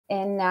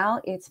And now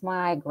it's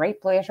my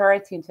great pleasure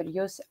to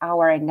introduce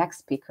our next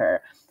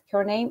speaker.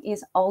 Her name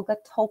is Olga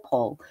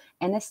Topal,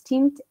 an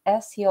esteemed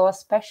SEO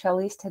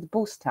specialist at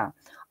Boosta.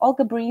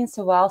 Olga brings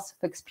a wealth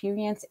of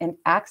experience and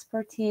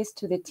expertise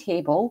to the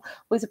table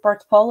with a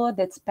portfolio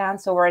that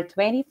spans over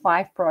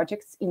 25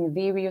 projects in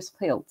various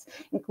fields,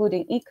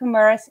 including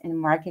e-commerce and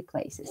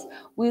marketplaces.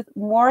 With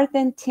more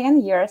than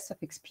 10 years of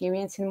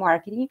experience in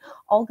marketing,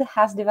 Olga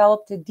has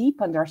developed a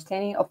deep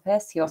understanding of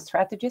SEO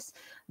strategies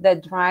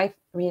that drive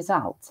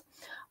results.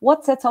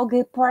 What sets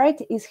Olga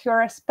apart is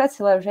her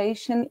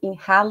specialization in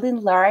handling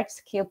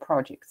large-scale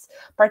projects,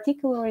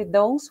 particularly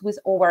those with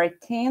over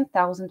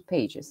 10,000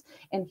 pages,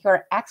 and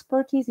her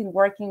expertise in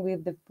working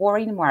with the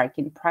foreign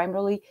market,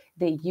 primarily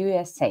the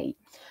USA.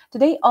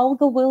 Today,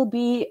 Olga will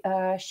be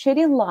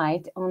shedding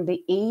light on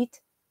the 8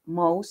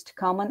 most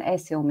common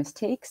SEO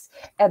mistakes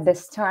at the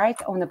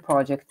start of a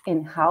project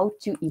and how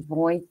to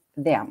avoid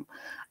them.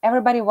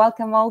 Everybody,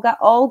 welcome Olga.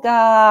 Olga,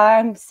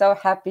 I'm so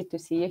happy to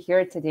see you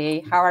here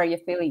today. How are you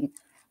feeling?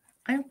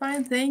 I'm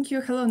fine, thank you.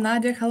 Hello,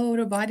 Nadia. Hello,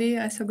 everybody.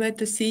 I'm so glad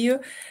to see you.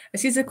 I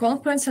see the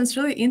conference and it's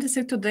really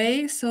interesting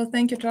today. So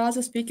thank you to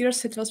other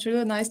speakers. It was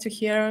really nice to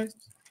hear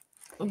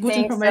good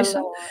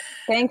information.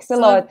 Thanks a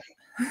lot.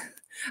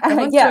 I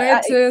want to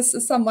add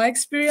some my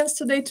experience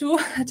today too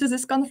to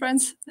this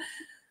conference.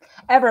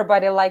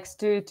 Everybody likes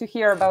to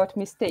hear about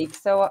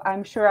mistakes, so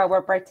I'm sure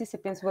our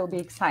participants will be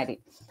excited.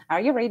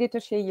 Are you ready to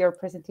share your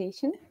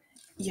presentation?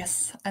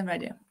 Yes, I'm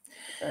ready.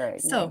 Very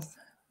so nice.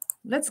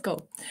 Let's go.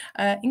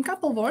 In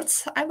couple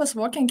words, I was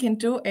working in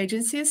 2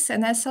 agencies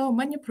and I saw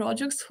many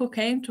projects who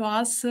came to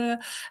us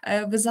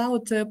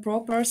without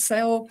proper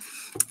SEO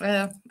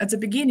at the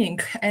beginning,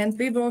 and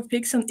we were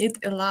fixing it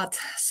a lot.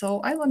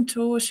 So I want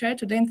to share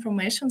today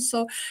information.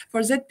 So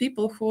for that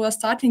people who are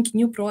starting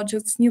new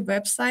projects, new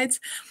websites,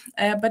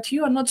 but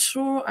you are not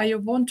sure you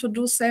want to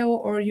do SEO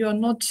or you are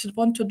not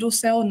want to do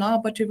SEO now,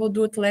 but you will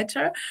do it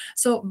later.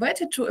 So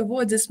better to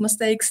avoid these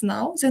mistakes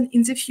now than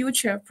in the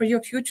future. For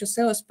your future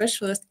SEO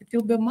specialist, it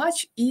will be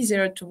much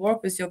easier to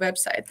work with your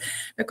website,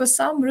 because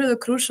some really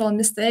crucial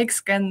mistakes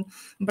can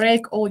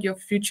break all your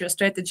future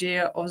strategy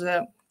of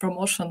the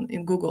promotion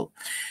in Google.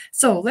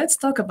 So let's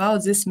talk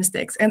about these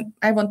mistakes. And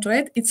I want to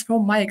add, it's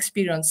from my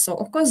experience. So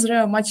of course there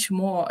are much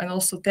more and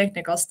also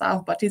technical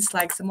stuff, but it's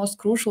like the most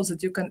crucial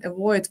that you can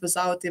avoid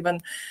without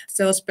even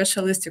SEO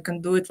specialist. You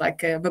can do it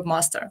like a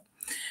webmaster.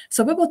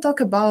 So we will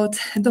talk about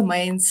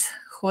domains,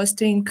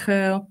 hosting,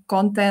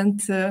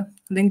 content,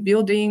 link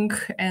building,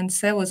 and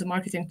SEO as a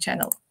marketing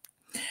channel.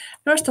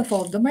 First of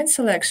all, domain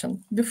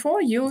selection.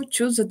 Before you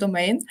choose a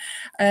domain,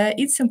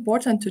 it's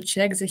important to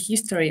check the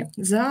history.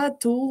 There are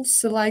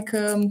tools like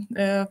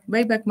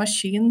Wayback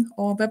Machine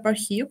or Web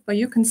Archive, where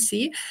you can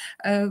see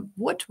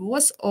what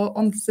was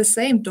on the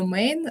same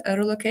domain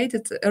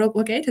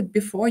relocated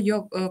before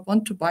you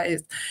want to buy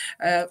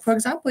it. For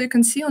example, you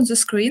can see on the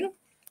screen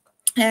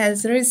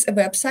there is a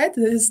website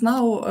that is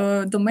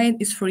now domain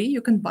is free, you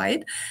can buy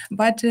it,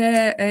 but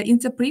in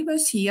the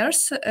previous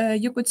years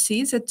you could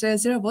see that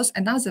there was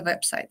another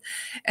website,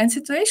 and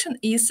situation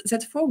is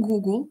that for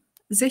Google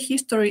the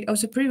history of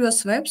the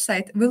previous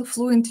website will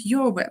fluent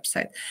your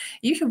website.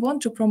 If you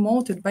want to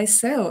promote it by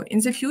SEO,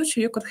 in the future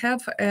you could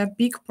have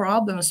big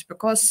problems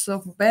because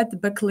of bad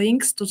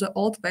backlinks to the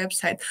old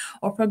website,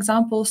 or for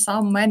example,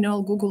 some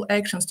manual Google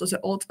actions to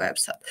the old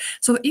website.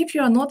 So if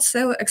you are not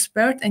SEO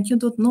expert and you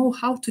don't know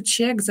how to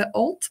check the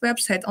old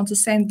website on the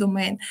same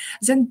domain,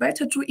 then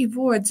better to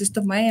avoid these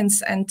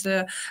domains and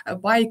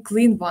buy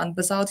clean one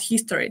without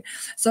history.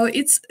 So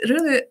it's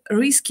really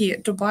risky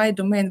to buy a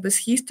domain with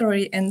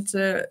history, and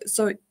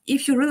so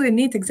if you really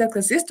need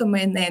exactly this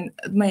domain name,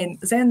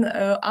 then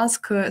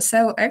ask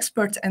SEO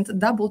experts and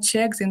double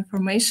check the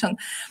information.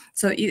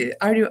 So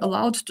are you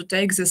allowed to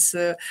take this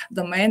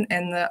domain,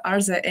 and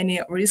are there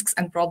any risks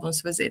and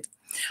problems with it?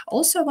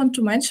 Also, I want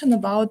to mention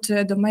about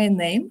domain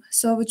name.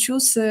 So we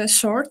choose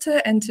short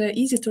and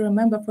easy to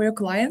remember for your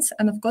clients,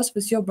 and of course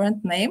with your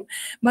brand name,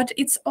 but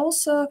it's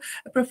also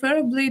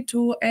preferably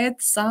to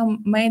add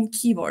some main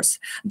keywords.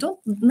 Don't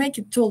make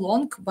it too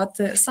long, but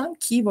some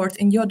keyword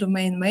in your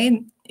domain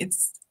name,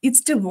 it's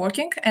still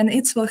working, and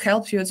it will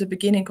help you at the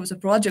beginning of the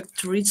project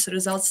to reach the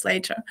results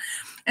later.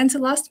 And the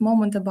last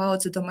moment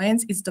about the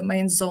domains is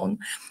domain zone.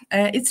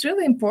 It's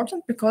really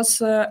important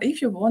because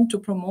if you want to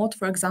promote,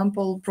 for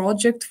example,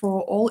 project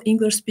for all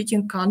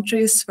English-speaking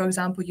countries, for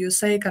example,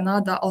 USA,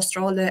 Canada,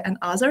 Australia, and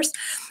others,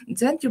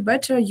 then you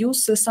better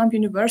use some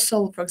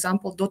universal, for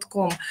example,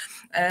 .com,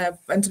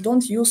 and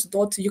don't use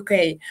 .uk.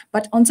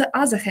 But on the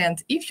other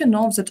hand, if you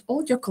know that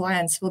all your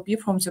clients will be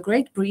from the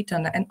Great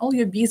Britain and all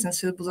your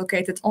business will be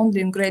located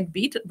only in Great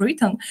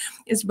Britain,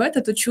 it's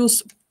better to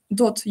choose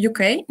 .uk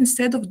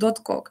instead of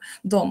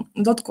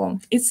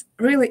 .com. It's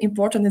really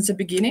important in the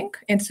beginning,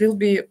 and it will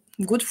be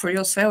good for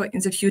your SEO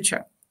in the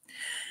future.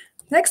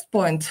 Next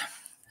point,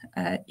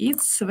 it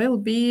will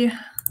be.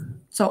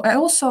 So I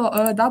also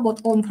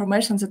doubled all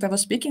information that I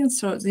was speaking,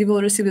 so you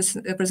will receive this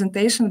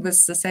presentation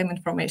with the same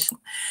information.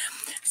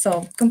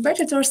 So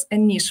competitors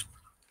and niche.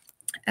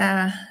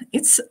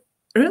 It's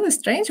really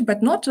strange,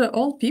 but not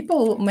all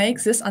people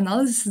make this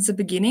analysis at the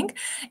beginning.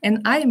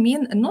 And I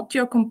mean not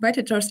your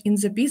competitors in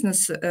the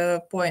business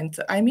point.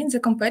 I mean the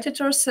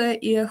competitors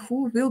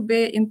who will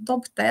be in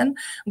top 10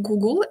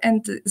 Google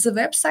and the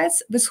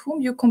websites with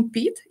whom you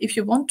compete if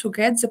you want to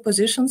get the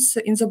positions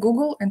in the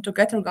Google and to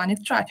get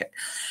organic traffic.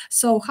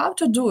 So how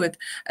to do it?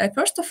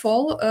 First of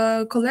all,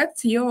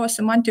 collect your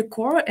semantic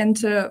core and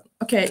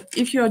okay,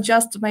 if you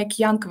just make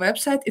young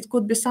website, it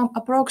could be some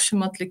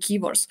approximately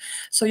keywords.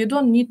 So you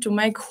don't need to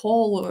make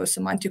whole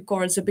semantic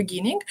core at the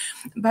beginning,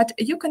 but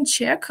you can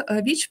check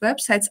which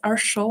websites are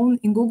shown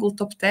in Google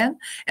top 10,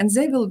 and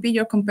they will be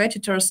your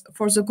competitors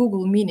for the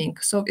Google meaning.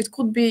 So it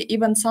could be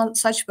even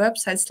such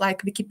websites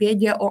like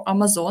Wikipedia or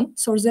Amazon.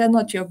 So they're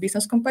not your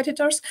business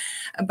competitors,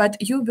 but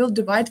you will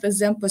divide with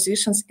them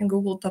positions in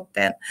Google top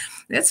 10.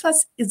 That's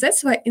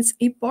why it's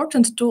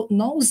important to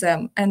know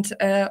them. And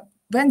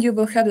when you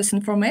will have this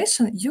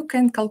information, you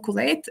can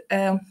calculate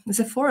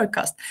the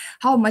forecast,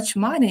 how much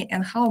money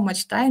and how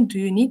much time do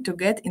you need to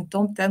get in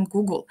top 10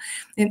 Google.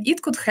 And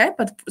it could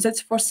happen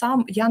that for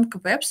some young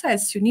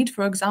websites, you need,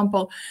 for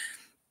example,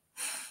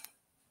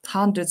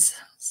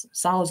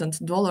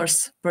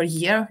 $100,000 per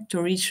year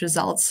to reach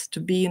results, to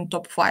be in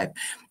top 5.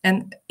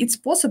 And it's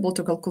possible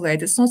to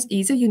calculate. It's not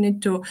easy. You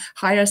need to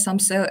hire some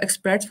SEO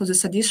experts for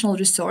this additional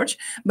research,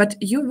 but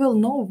you will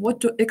know what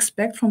to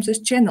expect from this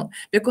channel.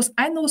 Because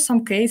I know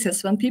some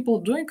cases when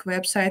people doing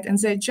website and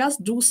they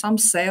just do some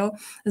SEO,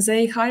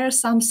 they hire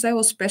some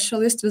SEO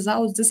specialist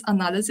without this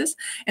analysis.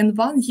 And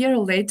 1 year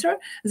later,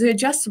 they're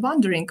just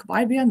wondering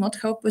why we are not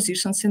have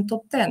positions in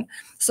top 10.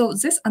 So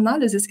this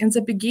analysis in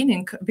the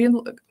beginning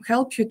will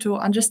help you to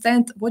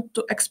understand what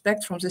to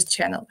expect from this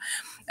channel.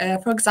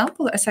 For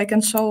example, as I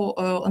can show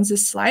on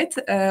this slide,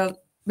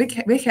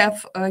 we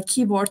have a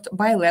keyword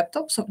by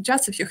laptop. So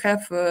just if you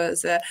have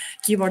the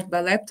keyword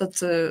by laptop,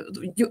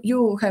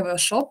 you have a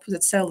shop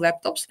that sells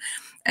laptops,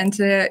 and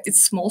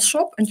it's small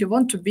shop, and you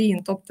want to be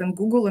in top 10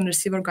 Google and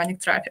receive organic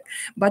traffic.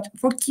 But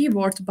for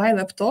keyword by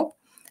laptop,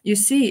 you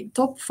see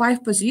top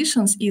 5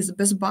 positions is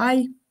Best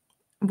Buy,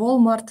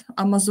 Walmart,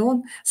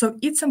 Amazon. So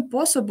it's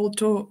impossible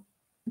to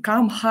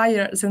come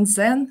higher than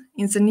then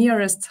in the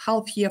nearest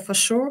half year for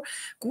sure.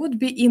 Could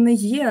be in a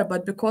year,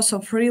 but because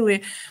of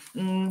really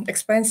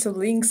expensive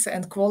links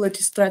and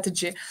quality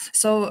strategy.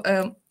 So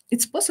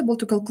it's possible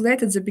to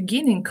calculate at the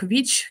beginning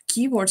which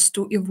keywords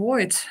to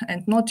avoid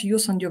and not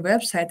use on your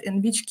website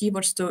and which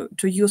keywords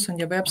to use on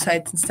your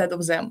website instead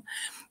of them.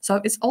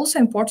 So it's also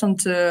important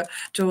to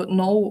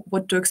know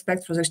what to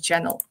expect for this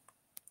channel.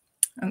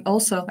 And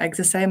also like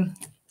the same,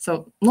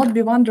 so not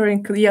be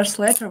wondering years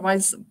later why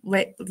it's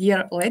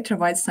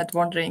not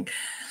wondering,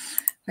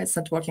 why it's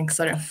not working,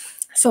 sorry.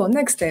 So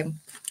next time,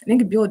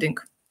 link building.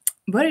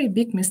 Very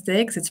big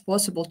mistakes it's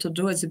possible to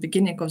do at the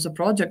beginning of the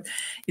project.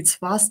 It's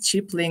fast,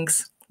 cheap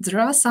links.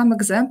 There are some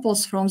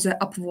examples from the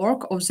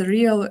Upwork of the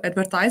real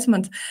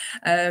advertisement,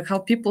 how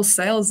people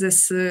sell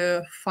this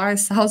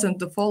 5,000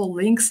 to follow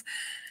links.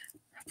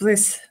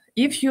 Please,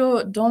 if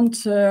you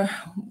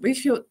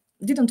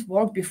didn't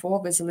work before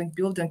with the link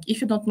building,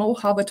 if you don't know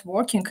how it's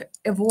working,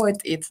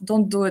 avoid it.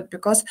 Don't do it,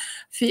 because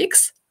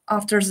fix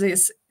after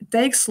this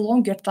takes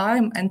longer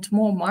time and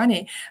more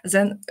money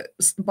than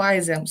buy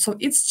them. So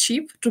it's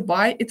cheap to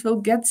buy. It will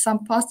get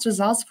some fast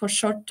results for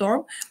short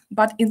term,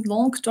 but in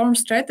long-term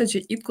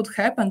strategy, it could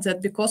happen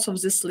that because of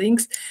these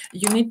links,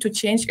 you need to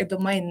change a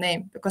domain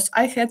name. Because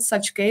I had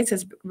such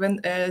cases when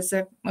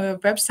the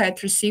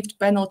website received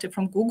penalty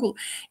from Google.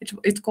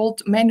 It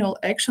called manual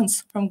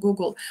actions from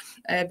Google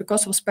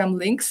because of spam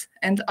links.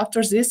 And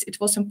after this,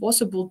 it was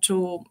impossible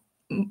to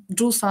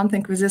do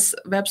something with this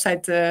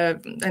website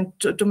and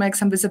to make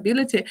some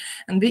visibility,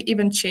 and we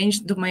even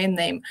changed domain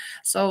name.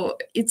 So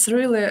it's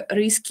really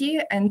risky,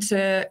 and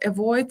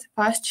avoid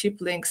fast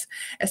cheap links,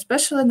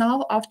 especially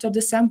now after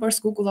December's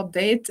Google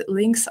update.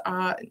 Links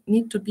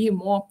need to be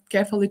more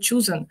carefully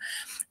chosen.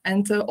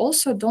 And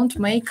also don't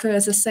make the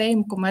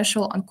same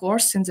commercial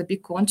anchors in the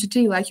big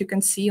quantity, like you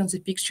can see on the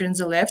picture on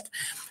the left.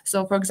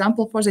 So for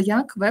example, for the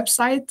young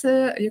website,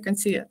 you can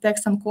see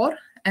text anchor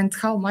and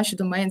how much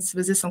domains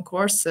with this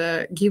anchors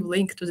give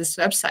link to this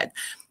website.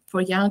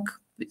 For young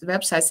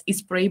websites,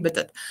 it's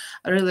prohibited.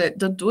 Really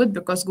don't do it,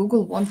 because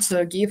Google won't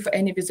give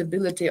any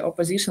visibility or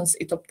positions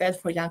it opted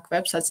for young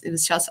websites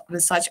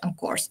with such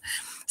anchors.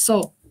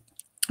 So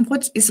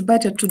what is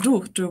better to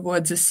do to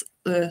avoid this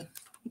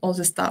all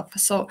this stuff?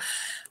 So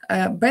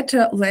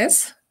better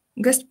less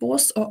guest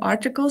posts or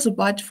articles,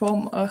 but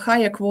from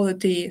higher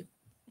quality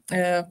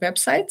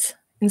websites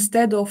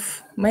instead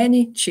of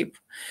many cheap.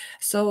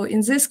 So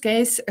in this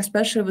case,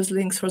 especially with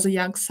links for the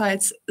young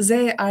sites,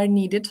 they are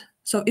needed.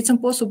 So it's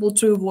impossible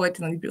to avoid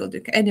link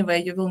building.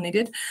 Anyway, you will need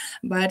it,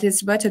 but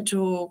it's better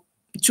to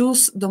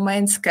choose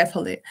domains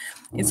carefully.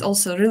 It's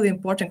also really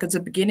important at the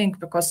beginning,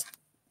 because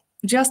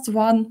just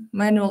one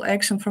manual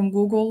action from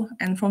Google,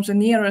 and from the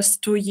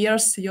nearest 2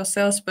 years, your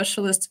sales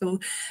specialist will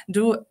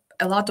do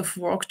a lot of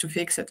work to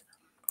fix it.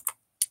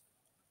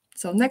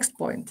 So next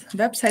point,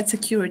 website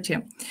security.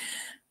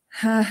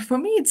 For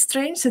me, it's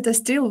strange that I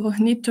still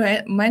need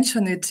to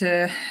mention it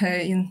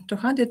in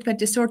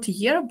 220-30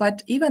 year,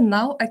 but even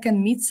now I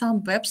can meet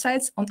some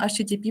websites on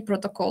HTTP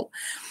protocol.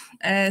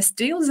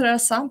 Still, there are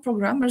some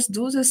programmers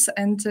do this,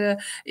 and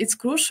it's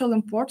crucial,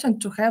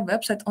 important to have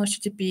website on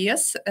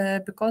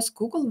HTTPS because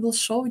Google will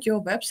show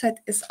your website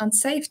as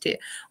unsafety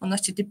on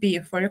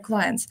HTTP for your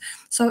clients.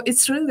 So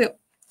it's really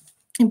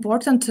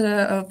important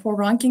for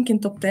ranking in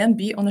top 10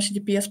 be on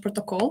HTTPS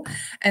protocol,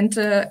 and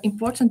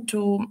important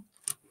to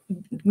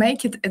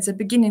make it at the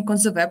beginning on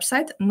the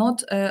website,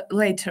 not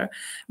later,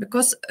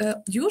 because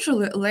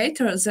usually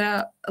later there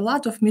are a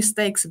lot of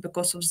mistakes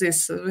because of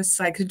this. It's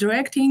like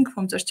redirecting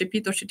from the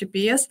HTTP to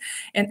HTTPS,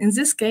 and in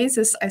these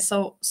cases I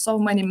saw so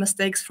many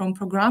mistakes from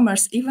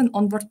programmers. Even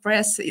on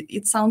WordPress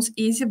it sounds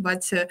easy,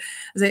 but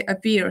they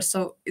appear,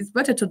 so it's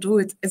better to do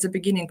it at the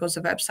beginning of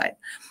the website.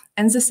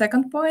 And the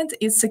second point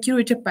is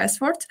security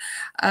password.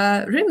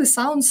 Really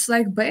sounds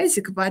like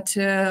basic, but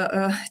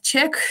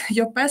check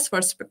your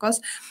passwords,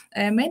 because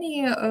many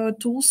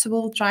tools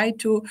will try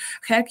to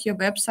hack your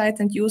website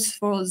and use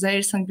for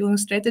their billing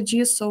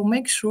strategies. So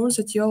make sure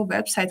that your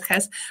website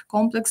has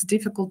complex,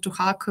 difficult to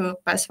hack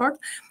password,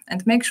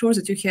 and make sure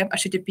that you have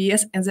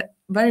HTTPS at the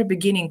very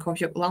beginning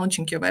of your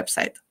launching your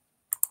website.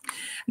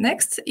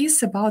 Next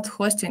is about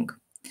hosting.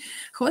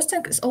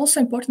 Hosting is also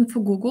important for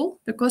Google,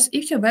 because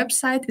if your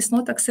website is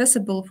not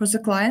accessible for the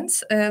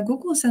clients,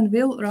 Google then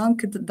will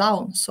rank it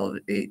down. So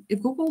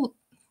if Google,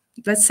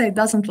 let's say,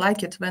 doesn't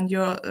like it when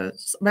your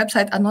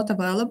website are not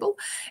available,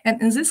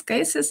 and in these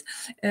cases,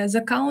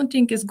 the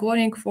counting is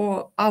going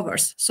for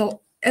hours.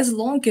 So as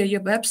long as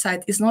your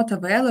website is not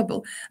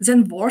available,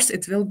 then worse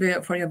it will be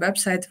for your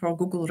website for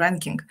Google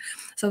ranking.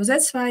 So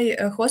that's why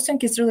hosting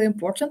is really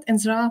important, and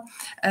there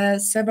are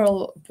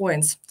several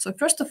points. So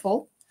first of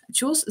all,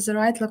 choose the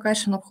right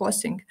location of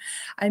hosting.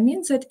 I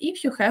mean that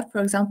if you have, for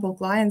example,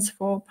 clients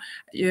for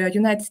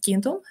United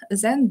Kingdom,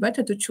 then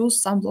better to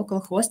choose some local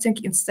hosting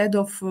instead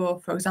of,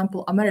 for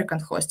example, American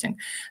hosting.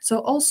 So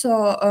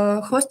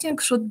also hosting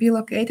should be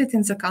located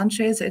in the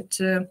country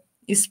that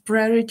is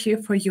priority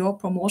for your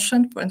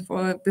promotion and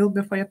will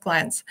be for your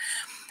clients.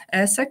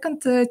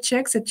 Second,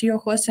 check that your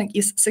hosting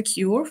is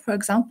secure, for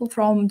example,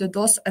 from the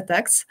DOS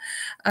attacks,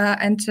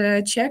 and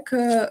check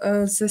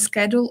the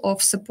schedule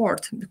of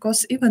support,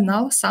 because even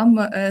now some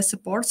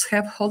supports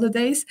have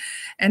holidays,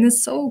 and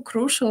it's so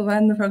crucial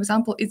when, for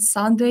example, it's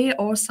Sunday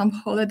or some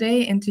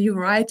holiday and you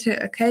write,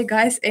 okay,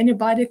 guys,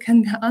 anybody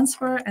can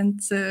answer,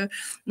 and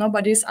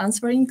nobody is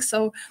answering.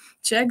 So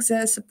check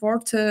the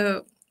support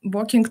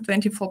working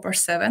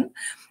 24/7.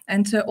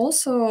 And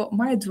also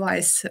my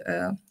advice,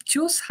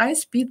 choose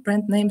high-speed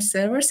brand name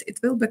servers. It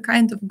will be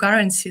kind of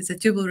guarantee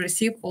that you will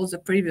receive all the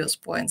previous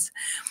points.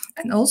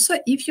 And also,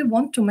 if you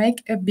want to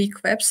make a big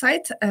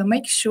website,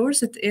 make sure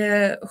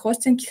that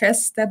hosting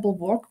has stable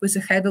work with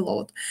a heavy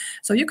load.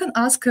 So you can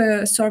ask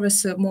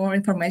service more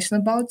information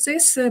about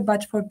this,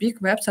 but for big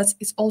websites,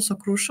 it's also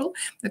crucial,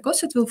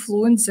 because it will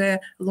influence the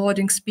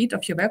loading speed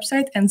of your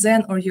website and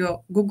then or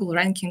your Google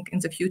ranking in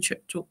the future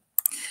too.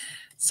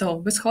 So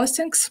with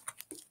hostings,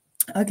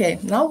 okay,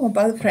 now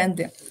mobile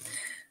friendly.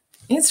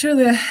 It's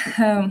really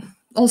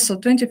also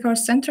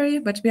 21st century,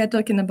 but we are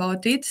talking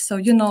about it. So,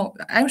 you know,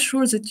 I'm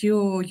sure that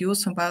you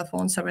use mobile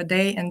phones every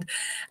day, and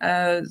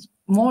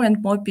more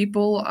and more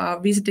people are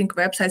visiting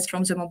websites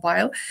from the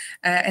mobile.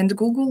 And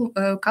Google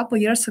a couple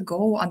years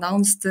ago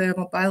announced the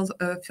mobile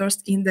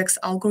first index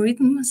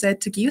algorithm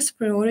that gives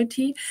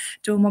priority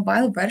to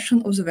mobile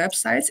version of the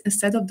websites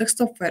instead of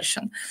desktop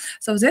version.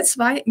 So that's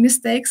why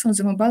mistakes on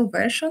the mobile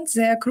version,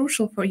 they are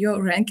crucial for your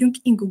ranking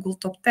in Google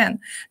top 10.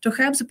 To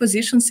have the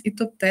positions in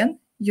top 10,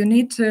 you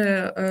need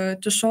to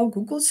show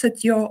Google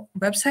that your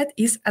website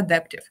is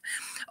adaptive.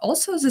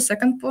 Also, the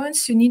second point,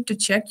 you need to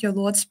check your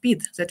load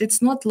speed, that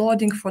it's not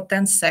loading for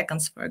 10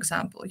 seconds, for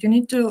example. You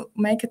need to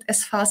make it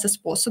as fast as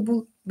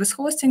possible with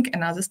hosting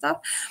and other stuff.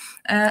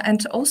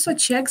 And also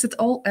check that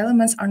all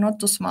elements are not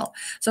too small.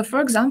 So, for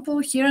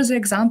example, here's the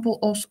example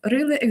of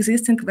really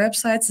existing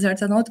websites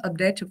that are not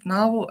updated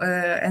now,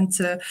 and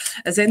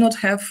they not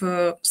have,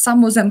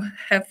 some of them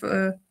have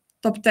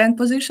top 10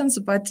 positions,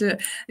 but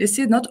you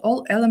see not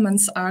all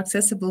elements are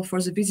accessible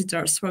for the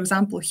visitors. For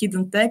example,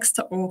 hidden text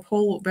or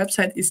whole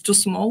website is too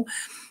small.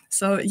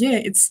 So yeah,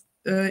 it's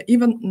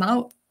even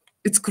now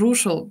it's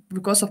crucial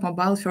because of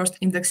mobile first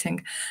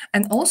indexing.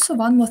 And also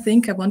one more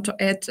thing I want to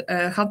add,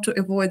 how to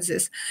avoid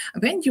this.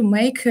 When you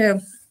make a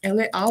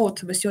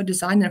layout with your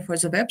designer for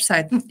the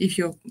website, if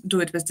you do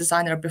it with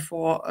designer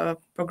before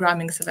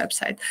programming the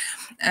website,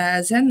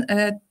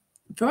 then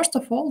first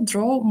of all,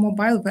 draw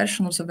mobile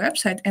version of the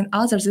website and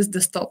others is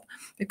desktop.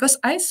 Because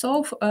I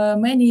saw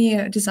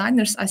many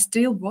designers are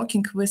still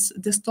working with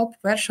desktop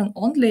version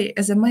only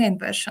as a main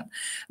version.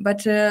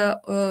 But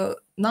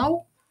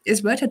now it's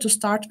better to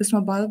start with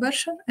mobile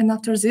version, and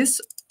after this,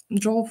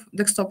 draw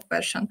desktop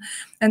version.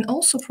 And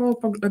also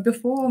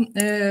before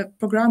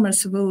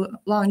programmers will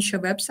launch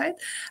your website,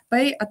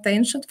 pay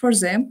attention for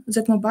them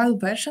that mobile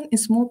version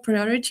is more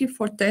priority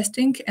for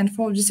testing and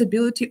for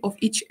visibility of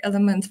each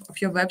element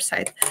of your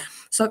website.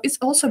 So it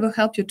also will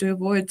help you to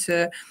avoid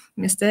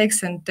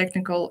mistakes and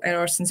technical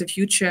errors in the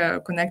future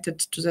connected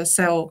to the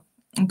SEO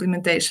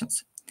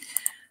implementations.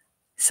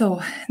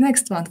 So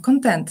next one,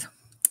 content.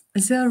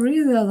 There are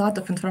really a lot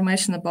of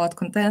information about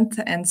content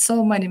and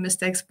so many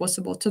mistakes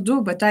possible to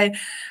do, but I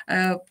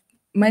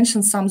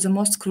mention some of the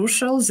most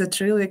crucial that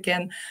really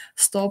can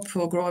stop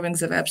growing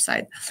the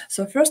website.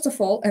 So first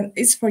of all, and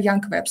it's for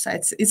young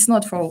websites, it's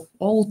not for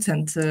old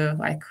and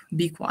like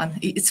big one,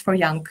 it's for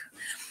young.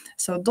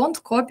 So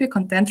don't copy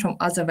content from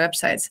other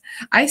websites.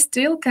 I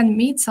still can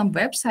meet some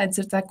websites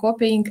that are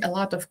copying a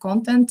lot of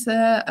content.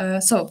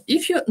 So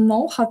if you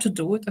know how to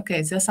do it,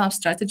 okay, there are some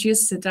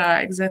strategies that are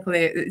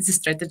exactly the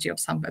strategy of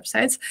some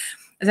websites,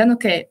 then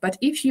okay. But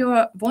if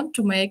you want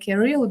to make a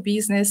real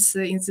business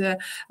in the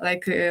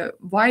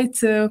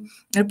wide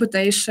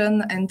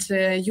reputation,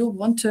 and you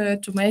want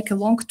to make a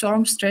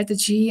long-term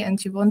strategy,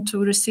 and you want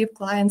to receive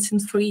clients in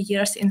 3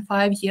 years, in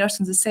 5 years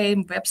on the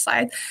same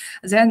website,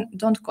 then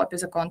don't copy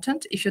the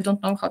content if you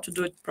don't know how to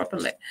do it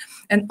properly.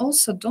 And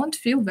also don't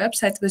fill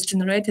websites with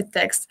generated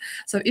text.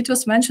 So it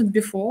was mentioned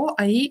before,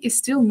 IE is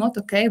still not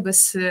okay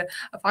with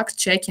fact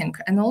checking,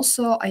 and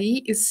also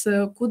IE is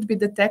could be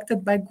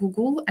detected by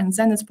Google, and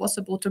then it's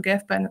possible to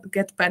get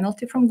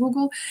penalty from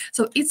Google.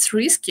 So it's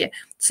risky.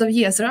 So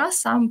yes, there are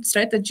some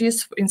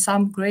strategies in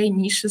some gray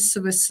niches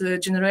with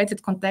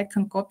generated content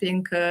and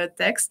copying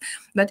text.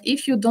 But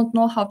if you don't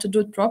know how to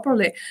do it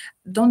properly,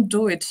 don't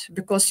do it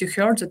because you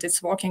heard that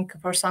it's working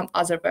for some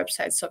other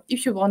websites. So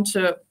if you want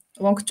a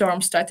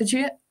long-term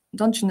strategy,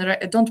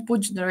 don't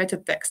put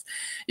generated text.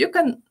 You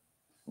can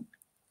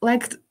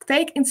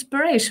take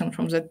inspiration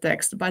from that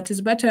text, but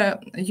it's better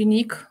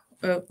unique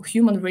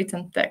human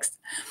written text.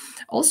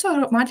 Also,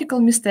 grammatical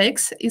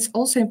mistakes is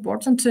also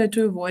important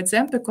to avoid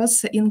them,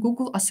 because in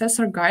Google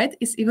Assessor Guide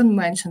is even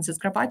mentioned that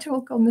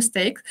grammatical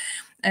mistake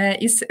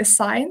is a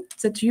sign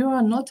that you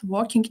are not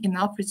working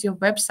enough with your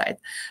website.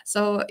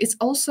 So it's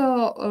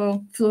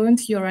also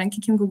fluent your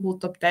ranking in Google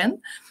Top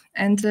 10.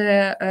 And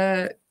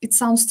it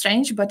sounds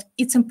strange, but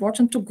it's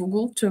important to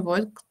Google to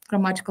avoid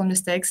grammatical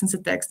mistakes in the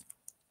text.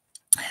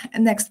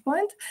 And next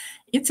point,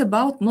 it's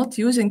about not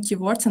using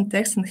keywords and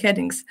text and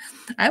headings.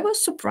 I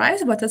was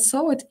surprised, but I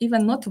saw it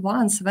even not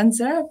once when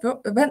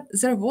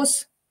there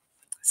was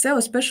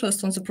SEO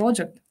Specialist on the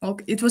project.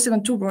 It was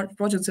even 2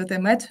 projects that I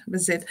met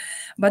with it,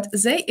 but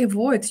they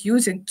avoid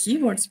using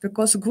keywords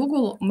because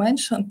Google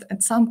mentioned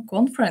at some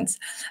conference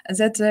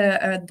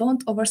that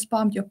don't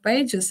overspam your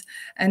pages,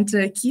 and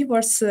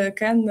keywords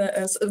can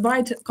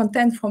write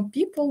content from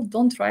people,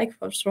 don't write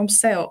from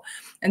SEO.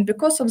 And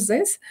because of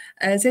this,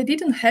 they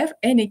didn't have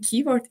any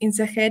keyword in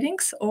the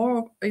headings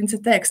or in the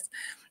text.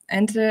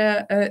 And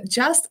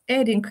just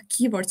adding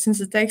keywords in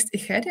the text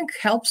heading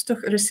helps to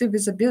receive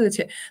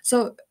visibility.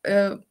 So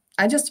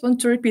I just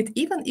want to repeat,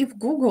 even if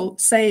Google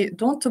say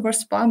don't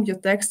overspam your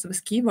text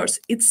with keywords,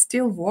 it's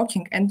still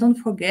working. And don't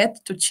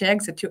forget to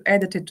check that you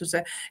added it to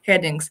the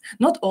headings.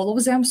 Not all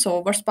of them,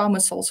 so overspam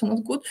is also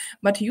not good,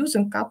 but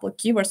using a couple of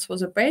keywords for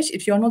the page.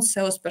 If you're not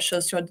SEO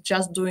specialist, you're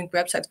just doing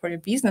website for your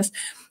business.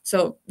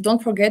 So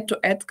don't forget to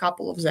add a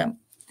couple of them.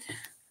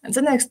 And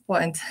the next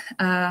point,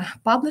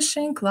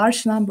 publishing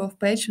large number of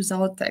pages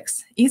without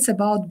text. It's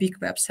about big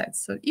websites.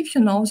 So if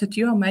you know that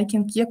you are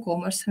making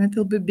e-commerce and it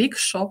will be big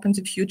shop in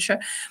the future,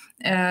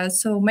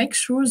 so make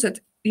sure that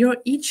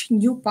each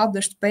new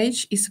published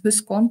page is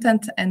with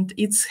content and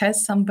it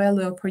has some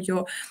value for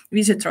your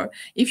visitor.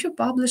 If you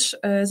publish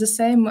the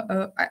same,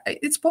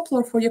 it's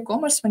popular for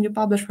e-commerce when you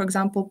publish, for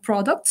example,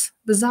 products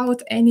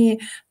without any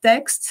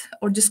text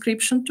or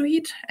description to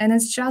it, and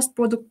it's just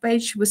product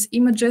page with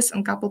images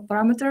and couple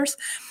parameters.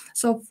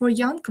 So for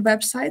young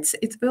websites,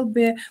 it will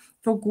be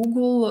for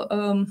Google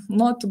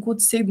not a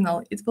good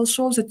signal. It will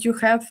show that you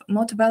have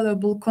not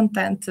valuable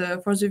content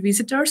for the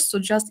visitors. So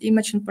just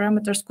image and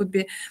parameters could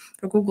be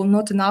for Google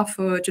not enough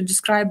to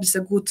describe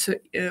the good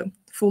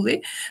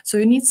fully. So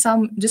you need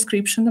some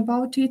description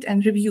about it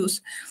and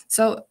reviews.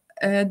 So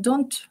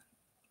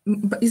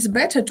it's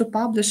better to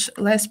publish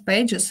less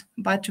pages,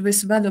 but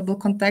with valuable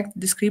content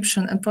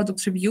description and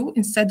product review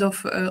instead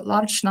of a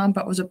large number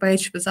of the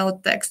page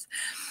without text.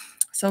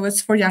 So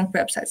it's for young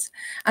websites.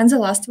 And the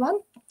last one,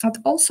 it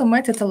also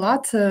mattered a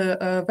lot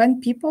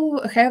when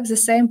people have the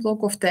same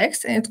block of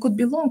text, and it could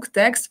be long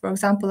text, for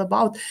example,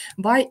 about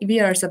why we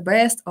are the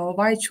best or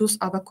why choose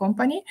our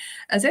company,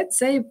 that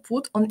they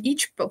put on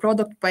each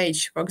product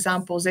page. For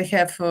example, they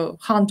have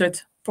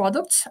 100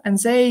 products, and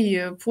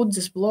they put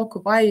this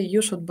block why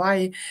you should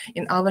buy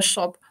in our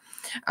shop.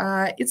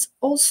 It's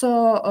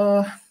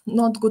also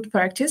not good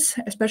practice,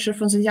 especially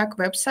from the young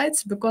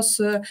websites,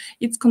 because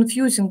it's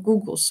confusing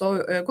Google.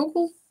 So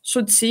Google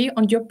should see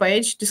on your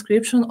page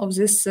description of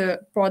this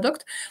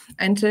product,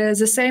 and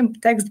the same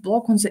text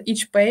block on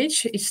each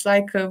page is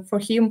like for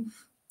him,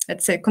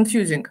 let's say,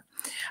 confusing.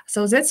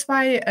 So that's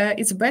why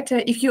it's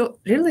better if you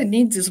really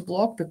need this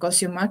block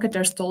because your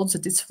marketers told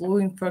that it's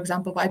flowing, for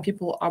example, why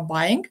people are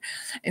buying.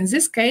 In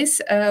this case,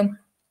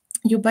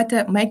 you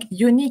better make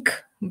unique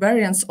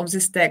variants of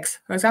this text.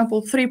 For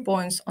example, 3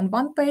 points on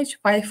one page,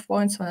 5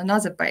 points on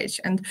another page,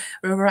 and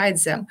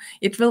rewrite them.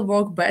 It will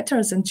work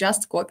better than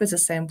just copy the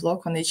same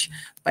block on each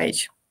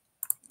page.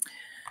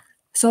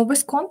 So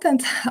with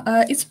content,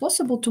 it's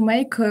possible to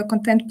make a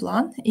content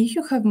plan. If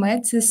you have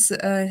made this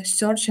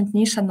search and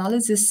niche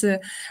analysis,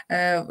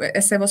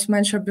 as I was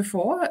mentioned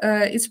before,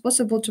 it's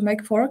possible to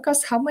make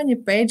forecast how many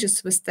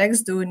pages with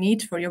text do you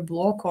need for your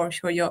blog or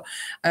for your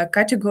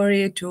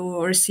category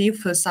to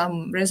receive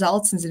some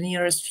results in the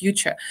nearest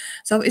future.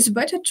 So it's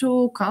better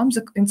to come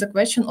in the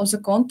question of the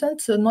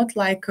content, not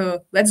like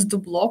let's do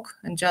blog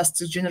and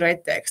just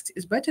generate text.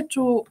 It's better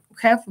to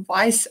have a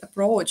wise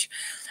approach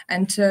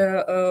and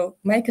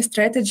make a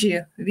strategy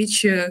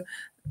which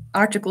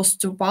articles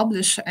to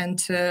publish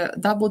and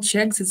double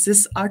check that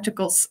these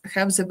articles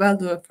have the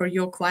value for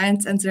your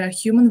clients and they're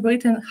human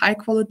written, high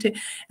quality,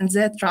 and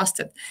they're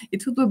trusted.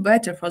 It would be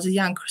better for the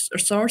young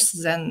source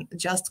than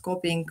just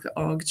copying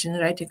or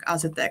generating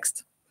other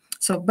text.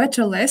 So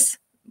better less,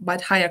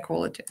 but higher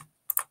quality.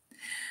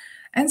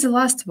 And the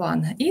last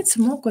one, it's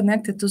more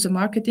connected to the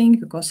marketing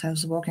because I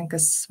was working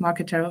as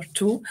marketer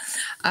too.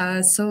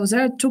 So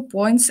there are 2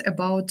 points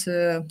about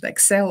like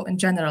SEO in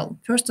general.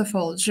 First of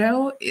all,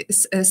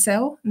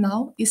 SEO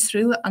now is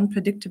really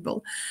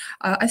unpredictable.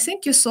 I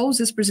think you saw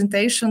this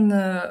presentation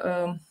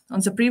on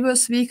the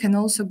previous week, and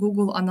also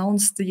Google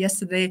announced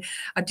yesterday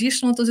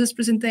additional to this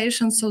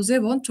presentation. So they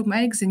want to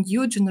make the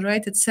new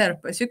generated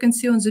SERP, as you can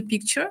see on the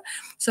picture.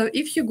 So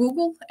if you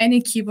Google any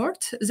keyword,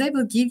 they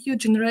will give you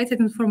generated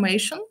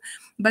information,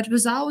 but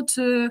without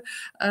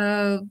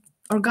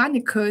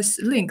organic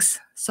links.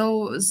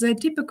 So the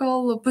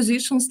typical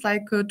positions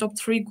like top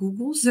 3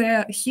 Google,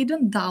 they're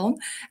hidden down,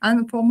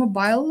 and for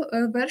mobile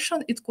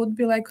version, it could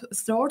be like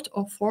 3rd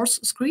or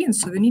 4th screen.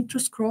 So we need to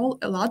scroll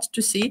a lot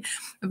to see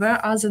where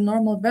are the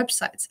normal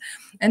websites.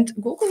 And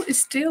Google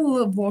is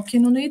still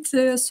working on it,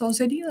 so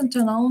they didn't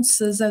announce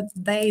the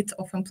date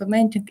of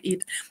implementing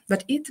it,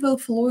 but it will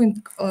flow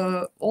in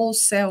all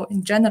SEO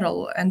in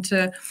general. And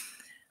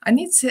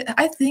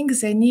I think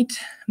they need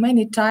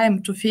many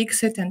time to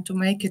fix it and to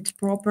make it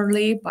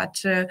properly,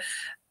 but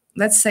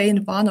let's say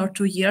in 1 or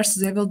 2 years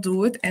they will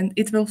do it and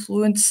it will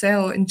fluent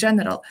SEO in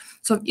general.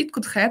 So it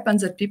could happen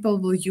that people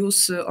will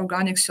use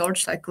organic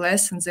search like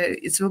less, and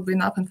it will be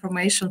enough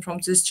information from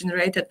this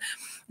generated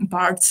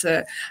parts.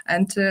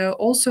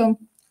 Also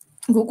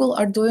Google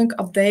is doing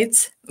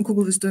updates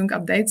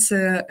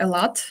a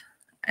lot.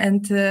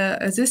 And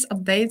these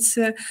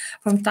updates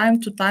from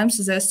time to time,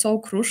 so they're so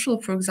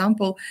crucial. For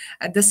example,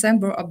 a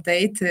December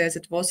update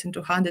that was in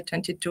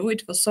 222,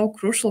 it was so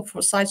crucial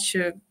for such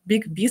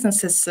big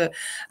businesses.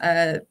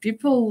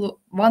 People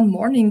one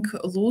morning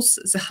lose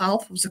the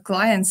half of the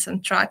clients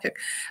and traffic.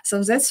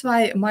 So that's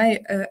why my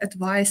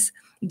advice,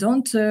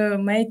 don't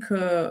make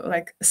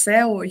like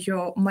SEO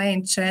your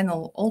main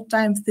channel. All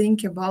time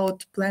think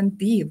about plan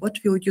B. What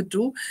will you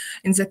do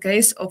in the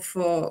case of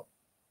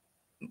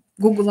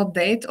Google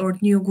update or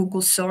new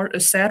Google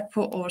SERP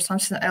or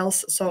something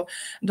else? So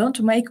don't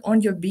make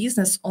on your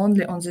business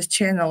only on this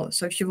channel.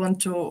 So if you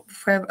want to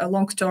have a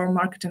long-term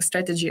marketing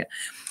strategy.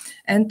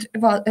 And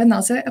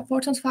another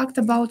important fact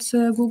about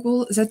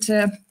Google,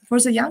 that for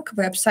the young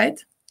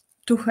website,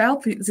 to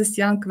help this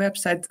young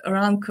website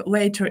rank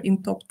later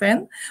in top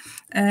 10,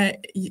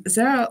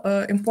 there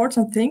are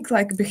important things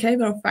like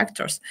behavioral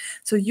factors.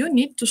 So you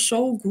need to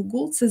show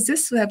Google that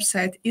this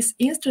website is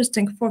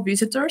interesting for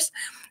visitors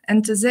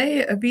and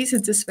they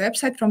visit this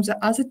website from the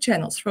other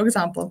channels. For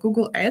example,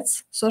 Google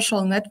Ads,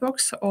 social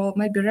networks, or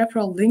maybe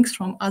referral links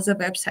from other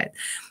websites.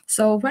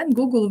 So when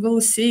Google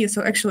will see,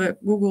 so actually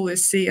Google will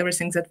see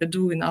everything that we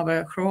do in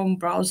our Chrome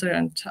browser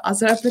and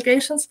other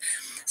applications.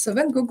 So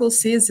when Google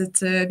sees that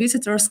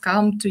visitors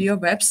come to your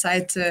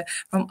website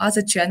from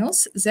other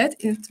channels, that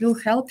it will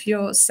help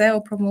your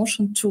SEO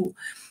promotion too.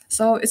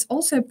 So it's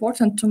also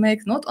important to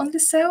make not only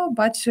SEO,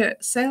 but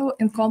SEO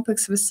in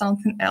complex with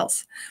something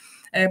else.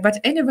 But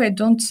anyway,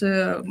 don't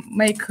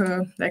make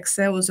like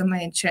SEO the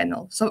main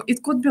channel. So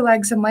it could be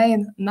like the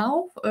main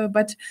now,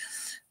 but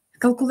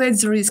calculate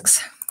the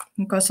risks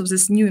because of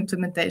this new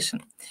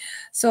implementation.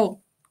 So,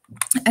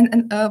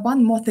 and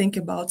one more thing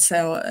about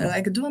SEO,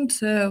 like don't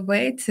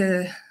wait.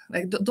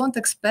 Don't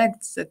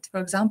expect that, for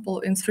example,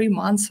 in 3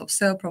 months of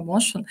SEO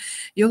promotion,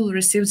 you will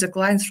receive the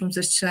clients from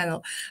this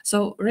channel.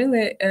 So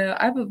really,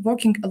 I'm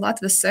working a lot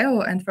with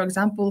SEO. And for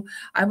example,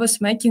 I was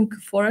making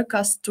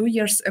forecasts 2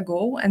 years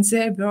ago, and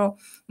they were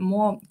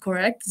more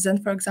correct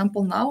than, for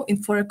example, now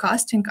in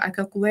forecasting, I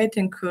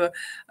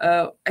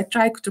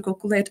try to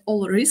calculate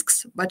all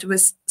risks, but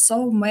with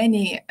so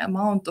many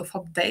amount of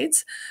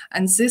updates,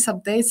 and these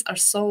updates are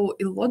so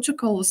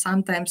illogical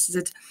sometimes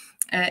that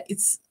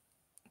it's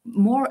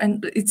more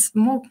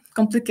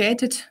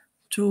complicated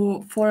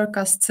to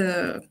forecast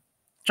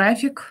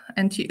traffic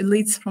and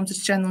leads from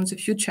this channel in the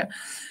future.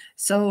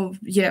 So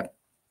yeah,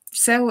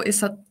 SEO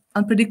is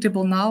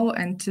unpredictable now,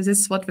 and this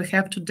is what we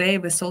have today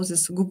with all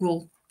these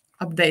Google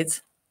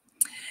updates.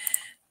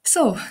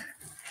 So,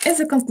 as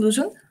a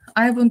conclusion,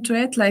 I want to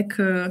add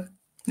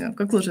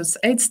conclusions,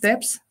 8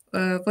 steps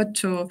what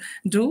to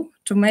do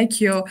to make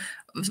your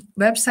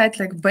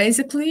website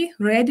basically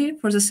ready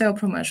for the SEO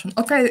promotion.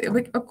 Okay,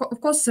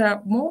 of course there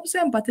are more of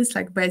them, but it's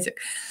basic.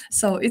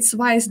 So it's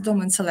wise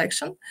domain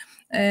selection,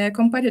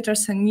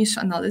 competitors and niche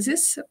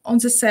analysis on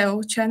the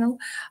SEO channel,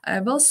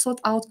 well thought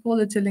out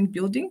quality link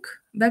building,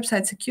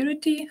 website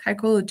security, high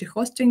quality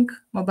hosting,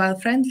 mobile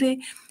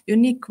friendly,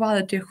 unique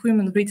quality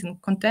human written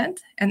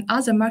content, and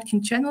other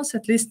marketing channels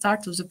at least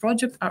start of the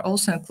project are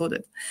also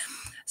included.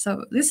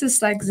 So this is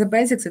the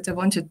basics that I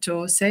wanted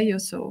to say you.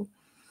 So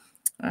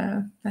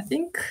I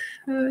think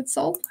it's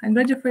all. I'm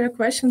ready for your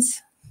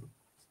questions.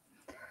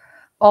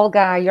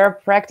 Olga, your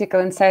practical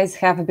insights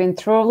have been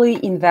truly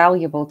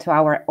invaluable to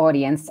our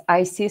audience.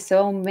 I see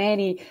so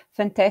many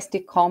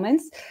fantastic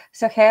comments.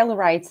 So Hale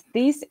writes,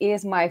 this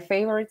is my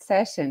favorite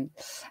session.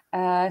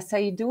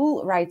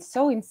 Saidul writes,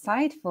 so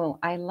insightful.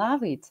 I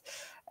love it.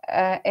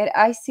 And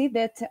I see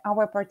that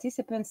our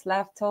participants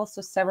left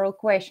also several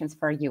questions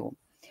for you.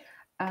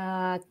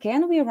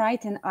 Can we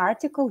write an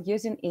article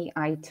using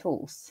AI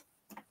tools?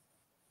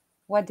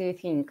 What do you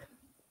think?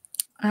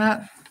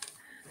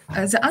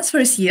 The answer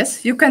is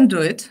yes, you can do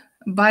it.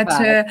 But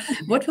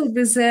what will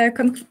be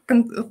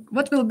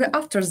what will be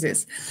after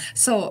this?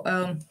 So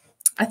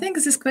I think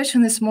this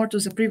question is more to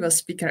the previous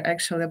speaker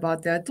actually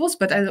about the tools,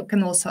 but I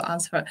can also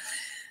answer.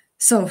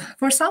 So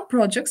for some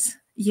projects,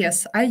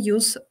 yes, I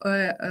use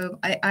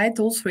AI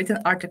tools written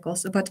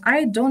articles, but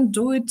I don't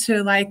do it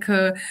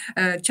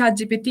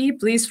ChatGPT,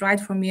 please write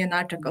for me an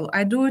article.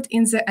 I do it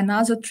in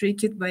another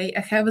tricky way.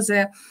 I have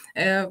the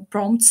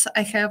prompts.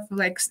 I have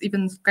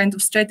even kind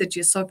of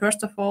strategies. So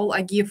first of all,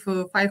 I give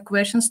 5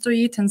 questions to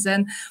it, and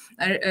then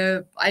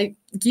I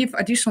give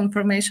additional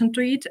information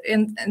to it,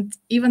 and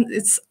even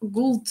it's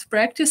good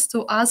practice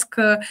to ask,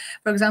 for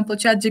example,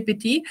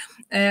 ChatGPT.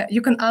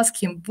 You can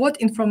ask him, what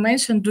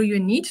information do you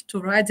need to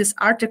write this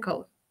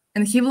article?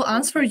 And he will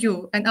answer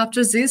you. And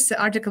after this,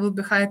 the article will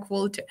be higher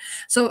quality.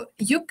 So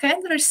you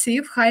can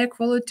receive higher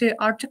quality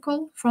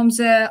article from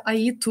the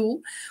AI tool,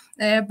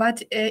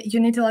 but you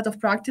need a lot of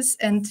practice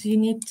and you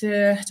need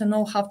to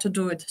know how to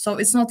do it. So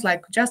it's not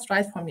just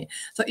write for me.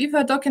 So if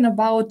we're talking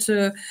about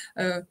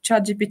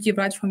ChatGPT,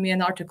 write for me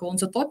an article on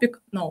the topic,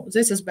 no,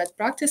 this is bad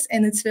practice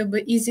and it will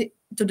be easy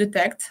to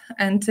detect,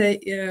 and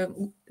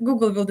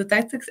Google will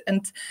detect it,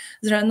 and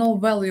there are no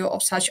value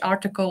of such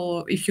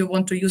article if you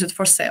want to use it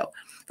for sale.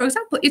 For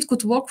example, it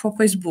could work for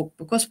Facebook,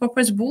 because for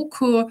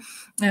Facebook,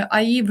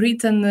 AI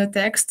written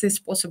text is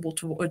possible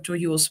to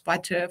use,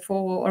 but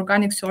for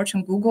organic search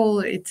in Google,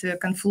 it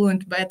can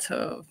fluent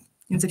better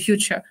in the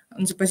future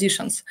on the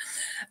positions.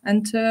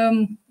 And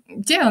on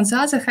the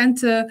other hand,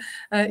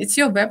 it's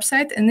your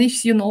website, and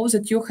if you know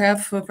that you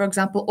have, for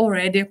example,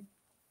 already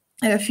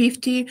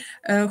 50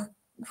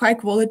 high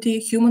quality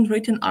human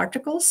written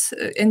articles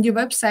and your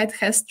website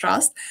has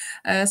trust,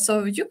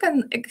 so you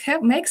can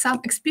make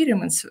some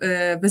experiments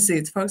with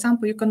it. For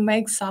example, you can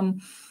make some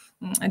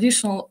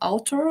additional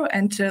author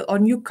and or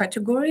new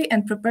category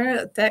and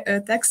prepare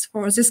text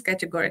for this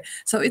category.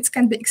 So it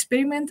can be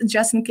experiment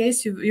just in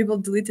case you will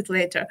delete it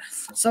later.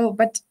 So,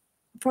 but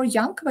for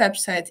young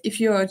website, if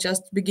you are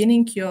just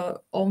beginning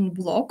your own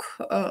blog,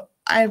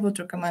 I would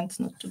recommend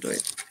not to do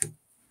it.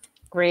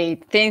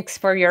 Great. Thanks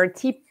for your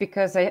tip,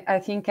 because I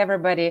think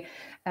everybody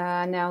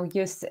now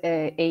use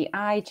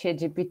AI,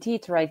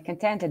 ChatGPT to write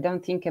content. I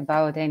don't think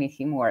about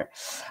anything more.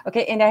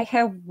 Okay, and I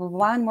have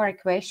one more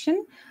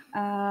question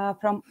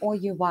from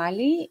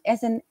Oyuwali.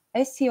 As an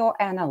SEO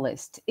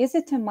analyst, is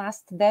it a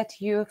must that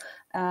you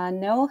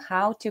know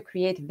how to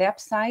create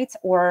websites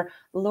or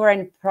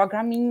learn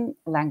programming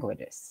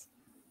languages?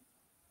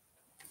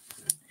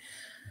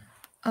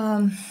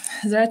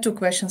 There are 2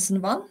 questions in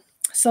one.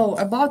 So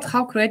about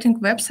how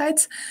creating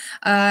websites,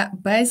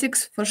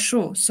 basics for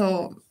sure.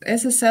 So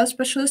as a sales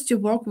specialist, you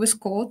work with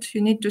code. You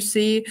need to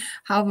see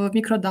how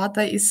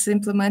microdata is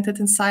implemented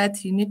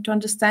inside. You need to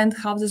understand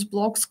how these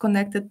blocks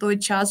connected to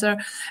each other.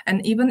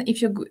 And even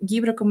if you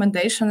give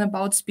recommendation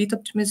about speed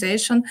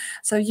optimization,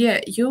 so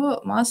yeah, you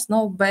must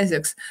know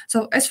basics.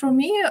 So as for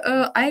me,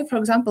 I, for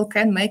example,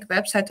 can make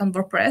website on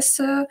WordPress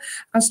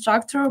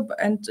constructor,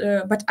 and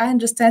but I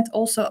understand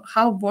also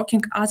how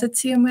working as a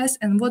CMS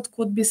and what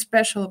could be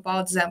special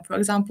about them. For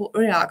example,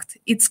 React,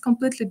 it's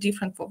completely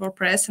different for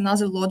WordPress and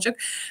other logic.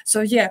 So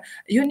yeah,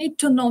 you need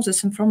to know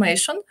this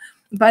information,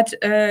 but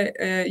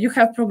you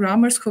have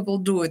programmers who will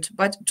do it.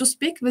 But to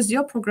speak with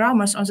your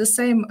programmers on the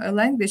same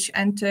language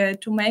and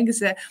to make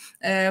the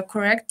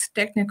correct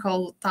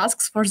technical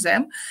tasks for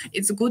them,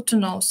 it's good to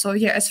know. So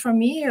yeah, as for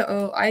me,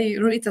 I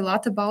read a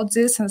lot about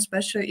this, and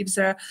especially if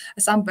there are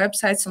some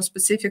websites on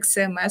specific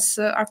CMS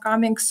are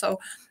coming. So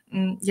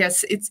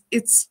yes,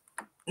 it's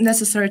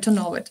necessary to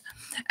know it.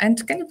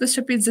 And can you please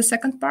repeat the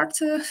second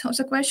part of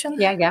the question?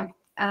 Yeah.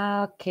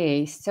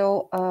 Okay.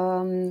 So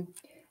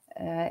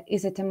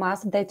Is it a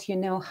must that you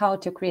know how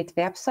to create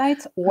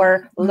websites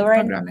or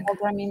learn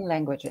programming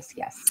languages?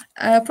 Yes.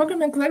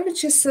 Programming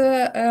languages,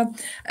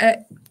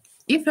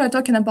 if we are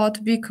talking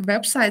about big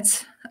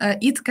websites,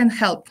 it can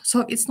help.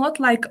 So it's not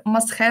like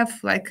must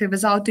have, like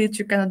without it,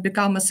 you cannot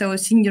become a SEO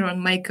senior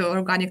and make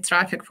organic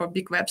traffic for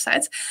big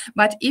websites.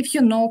 But if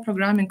you know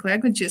programming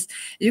languages,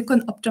 you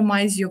can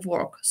optimize your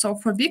work. So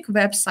for big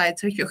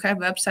websites, if you have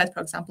website,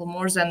 for example,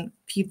 more than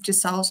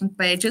 50,000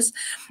 pages,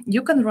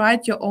 you can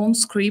write your own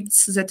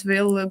scripts that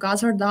will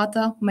gather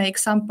data, make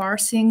some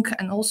parsing,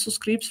 and also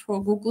scripts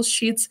for Google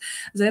Sheets.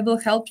 They will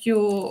help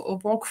you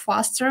work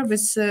faster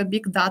with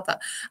big data.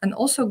 And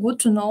also good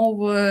to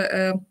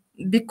know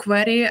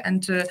BigQuery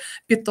and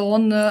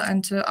Python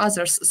and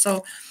others.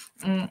 So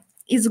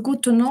it's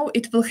good to know,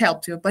 it will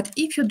help you. But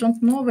if you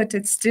don't know it,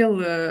 it's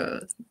still,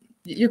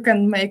 you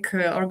can make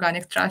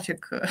organic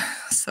traffic.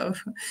 So.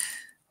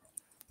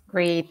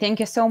 Great, thank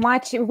you so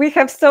much. We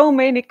have so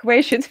many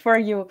questions for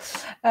you.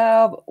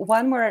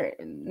 One more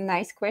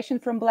nice question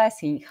from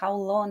Blessing. How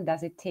long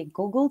does it take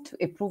Google to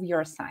approve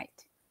your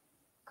site?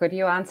 Could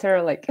you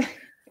answer like...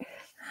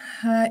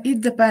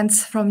 It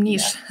depends from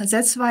niche. Yeah.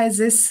 That's why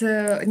this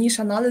niche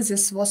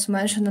analysis was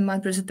mentioned in my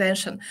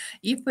presentation.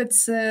 If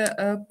it's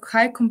a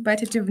high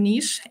competitive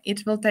niche,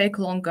 it will take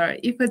longer.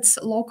 If it's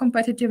low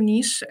competitive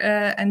niche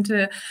and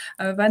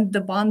when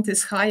the band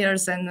is higher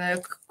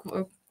than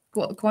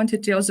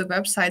quantity of the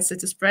websites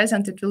that is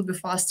present, it will be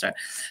faster.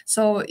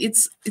 So it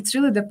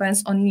really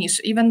depends on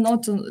niche, even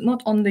not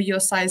only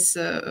your size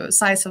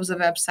of the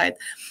website.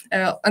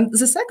 And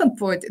the second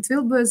point, it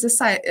will be the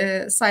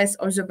size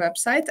of the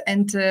website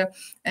and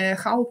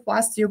how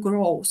fast you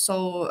grow.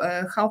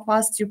 So how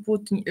fast you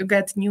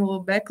get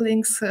new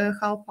backlinks,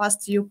 how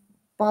fast you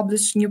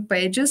publish new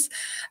pages.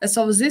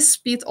 So this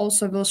speed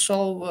also will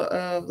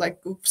show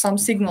like some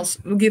signals,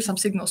 will give some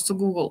signals to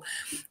Google.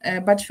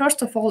 But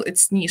first of all,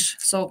 it's niche.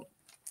 So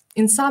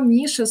in some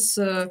niches,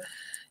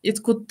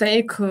 it could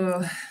take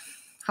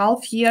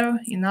half year.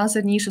 In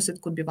other niches, it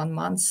could be 1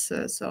 month.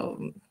 So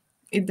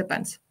it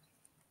depends.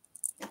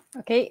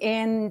 Okay,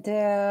 and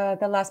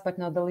the last but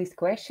not the least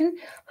question,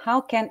 how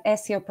can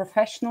SEO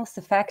professionals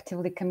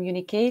effectively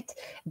communicate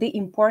the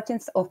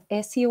importance of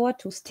SEO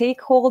to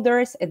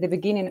stakeholders at the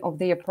beginning of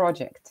their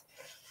project?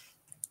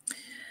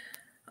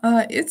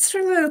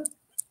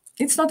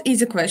 It's not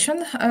easy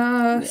question.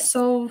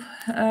 So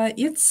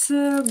it's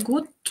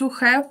good to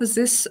have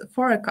this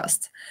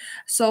forecast.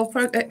 So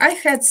I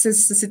had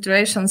these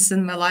situations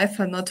in my life,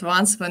 and not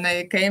once when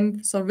I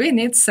came. So we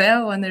need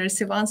SEO, and I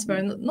receive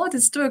answer, not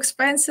it's too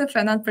expensive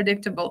and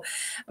unpredictable.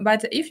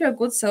 But if you're a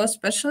good SEO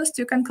specialist,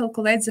 you can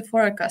calculate the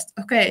forecast.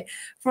 Okay,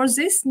 for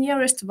this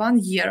nearest 1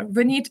 year,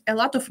 we need a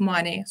lot of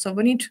money. So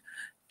we need,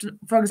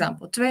 for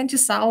example,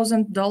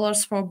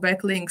 $20,000 for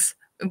backlinks.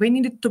 We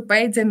needed to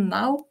pay them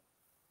now.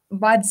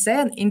 But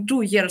then in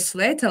 2 years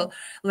later,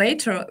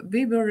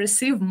 we will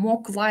receive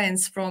more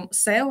clients from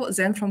SEO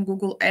than from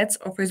Google Ads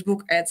or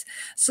Facebook Ads.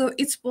 So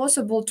it's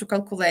possible to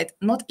calculate.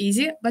 Not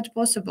easy, but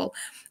possible.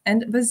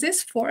 And with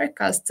this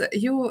forecast,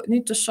 you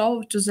need to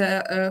show to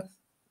the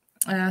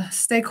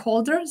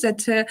stakeholder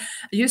that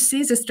you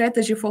see the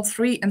strategy for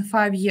 3 and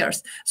 5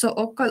 years.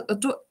 So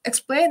to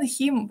explain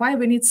him why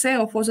we need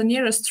SEO for the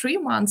nearest 3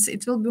 months,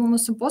 it will be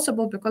almost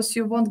impossible because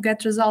you won't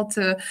get result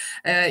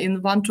in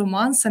 1-2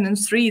 months, and in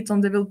 3 it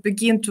only will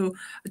begin to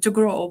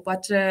grow.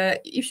 But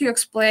if you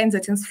explain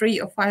that in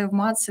 3 or 5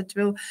 months it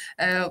will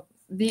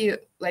be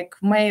like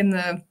main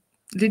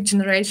lead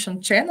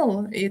generation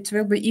channel, it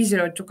will be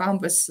easier to come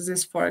with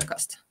this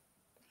forecast.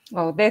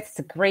 Oh, that's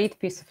a great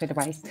piece of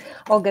advice.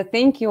 Olga,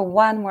 thank you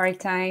one more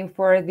time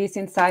for this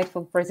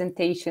insightful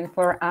presentation,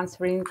 for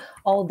answering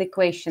all the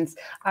questions.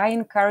 I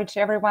encourage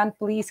everyone,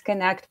 please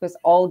connect with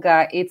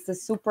Olga. It's a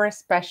super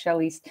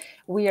specialist.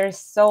 We are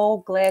so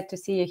glad to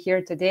see you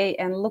here today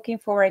and looking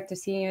forward to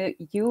seeing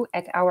you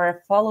at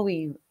our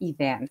following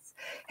events.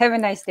 Have a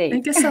nice day.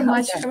 Thank you so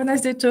much. Have a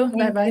nice day too.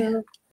 Bye-bye.